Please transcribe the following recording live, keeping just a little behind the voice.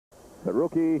The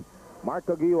rookie, Mark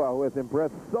Caguioa, who has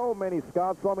impressed so many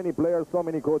scouts, so many players, so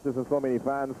many coaches, and so many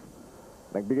fans.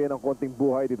 Nagbigay ng konting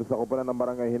buhay dito sa koponan ng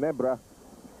Barangay Ginebra.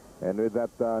 And with that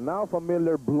now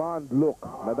familiar blonde look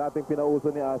na dating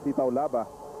pinauso ni Sitaw Laba,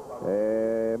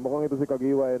 mukhang ito si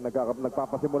Caguioa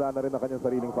nagpapasimula na rin ang kanyang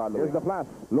sariling following. Here's the flash,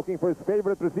 looking for his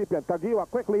favorite recipient. Caguioa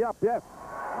quickly up, yes.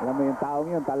 Alam mo yung taong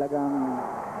yun, talagang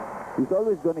he's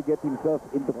always gonna get himself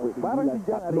into parang si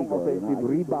Jan Aring offensive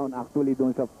rebound actually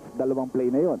doon sa dalawang play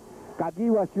na yun.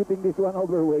 Caguioa shooting this one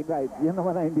over Wainwright. Yan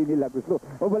naman na hindi nila gusto.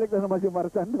 O balik na naman si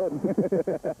Marsan doon.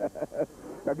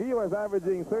 Caguioa is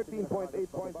averaging 13.8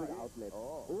 points a outlet.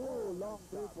 Oh, long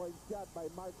three-point shot by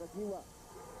Mark Caguioa.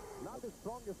 Not his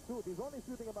strongest shoot. He's only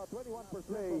shooting about 21%.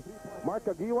 Mark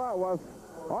Caguioa was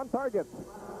on target.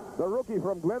 The rookie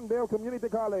from Glendale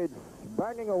Community College,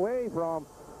 banging away from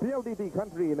PLDT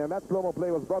Country. And that slow-mo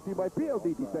play was brought to you by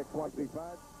PLDT Tech 135.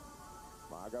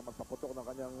 Maaga magpaputok ng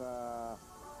kanyang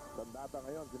sandata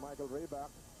ngayon si Michael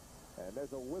Rayback. And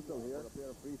there's a whistle here, a pair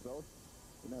of free throws.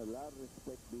 You know, a lot of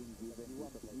respect being given.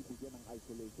 Ibigyan ng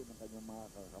isolation ng kanyang mga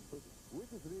kakampi.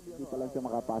 Hindi pa lang siya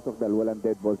makapasok dahil walang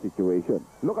dead ball situation.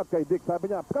 Look at kay Dick,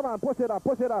 sabi niya, come on, push it up,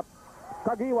 push it up.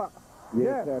 Caguioa.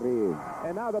 Yes, sir.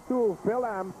 And now the two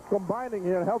Philams combining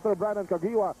here, Helterbrand and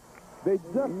Caguioa. They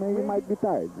just might be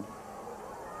tired.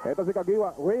 Ito si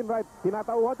Caguioa. Wainwright,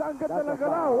 tinatauhan. Ang ganda lang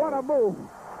galaw. What a move.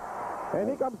 And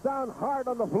he comes down hard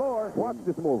on the floor. Watch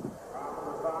this move.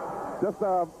 Just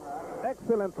a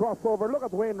excellent crossover. Look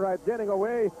at Wainwright getting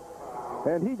away.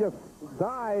 And he just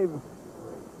dives.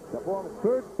 The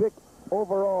third pick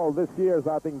overall this year's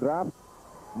ating draft.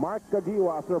 Mark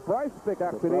Caguioa, surprise pick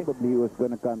actually. So probably he was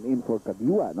going to come in for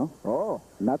Caguioa, no? Oh.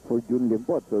 Not for June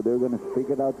Limpot. So they're going to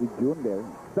stick it out with June there.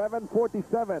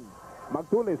 7:47.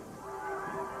 Magtulis.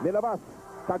 Nilabas.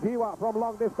 Caguioa from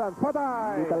long distance.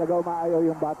 Patay! Hindi talaga umaayaw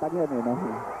yung batang yan, eh, no?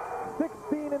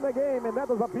 16 in the game, and that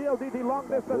was a PLDT long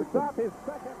distance shot. His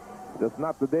second. Just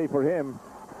not the day for him.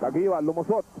 Caguioa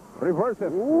lumusot.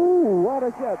 Reverses. Ooh, what a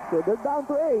shot. So they're down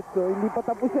to 8. So hindi pa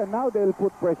tapos yan. Now they'll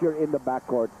put pressure in the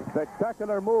backcourt.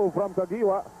 Spectacular move from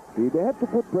Caguioa. See, they have to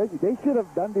put pressure. They should have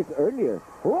done this earlier.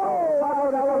 Whoa! Foul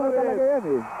talaga yan,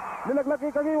 eh. Nilaglag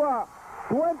kay Caguioa.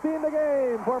 20 in the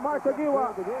game for Mark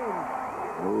Caguioa.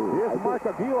 Here's Mark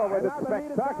Caguioa with a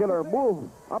spectacular move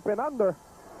up and under.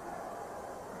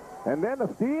 And then a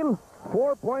steal.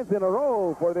 4 points in a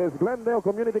row for this Glendale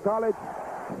Community College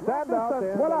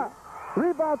standout. Wala.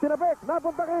 Rebound, tinabik.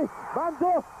 Napunta kay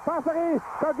Banjo. Pasa kay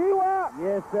Caguioa.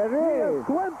 Yes, sir. He has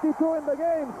 22 in the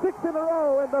game. 6 in a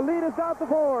row. And the lead is down to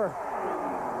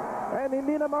 4. And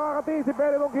hindi na makakati si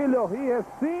Perry Ronquillo. He has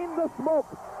seen the smoke.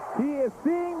 He is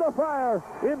seeing the fire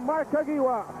in Mark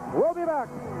Caguioa. We'll be back.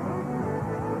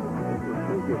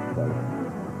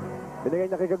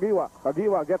 Binigay niya kay Caguioa.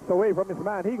 Caguioa gets away from his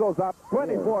man. He goes up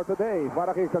 24 today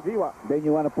para kay Caguioa. Then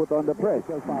you want to put on the press.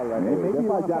 Maybe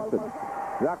Jackson.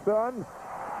 Jackson.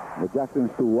 But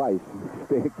Jackson's too wise.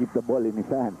 Keep the ball in his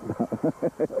hands.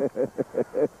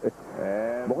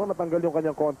 Mukhang natanggal yung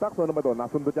kanyang contact. So ano ba ito?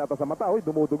 Nasundot yata sa mata. Uy,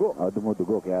 dumudugo. Oh,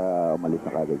 dumudugo. Kaya umalis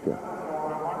na kagad siya.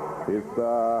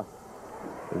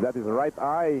 That is right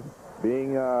eye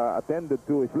being attended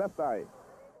to, his left eye.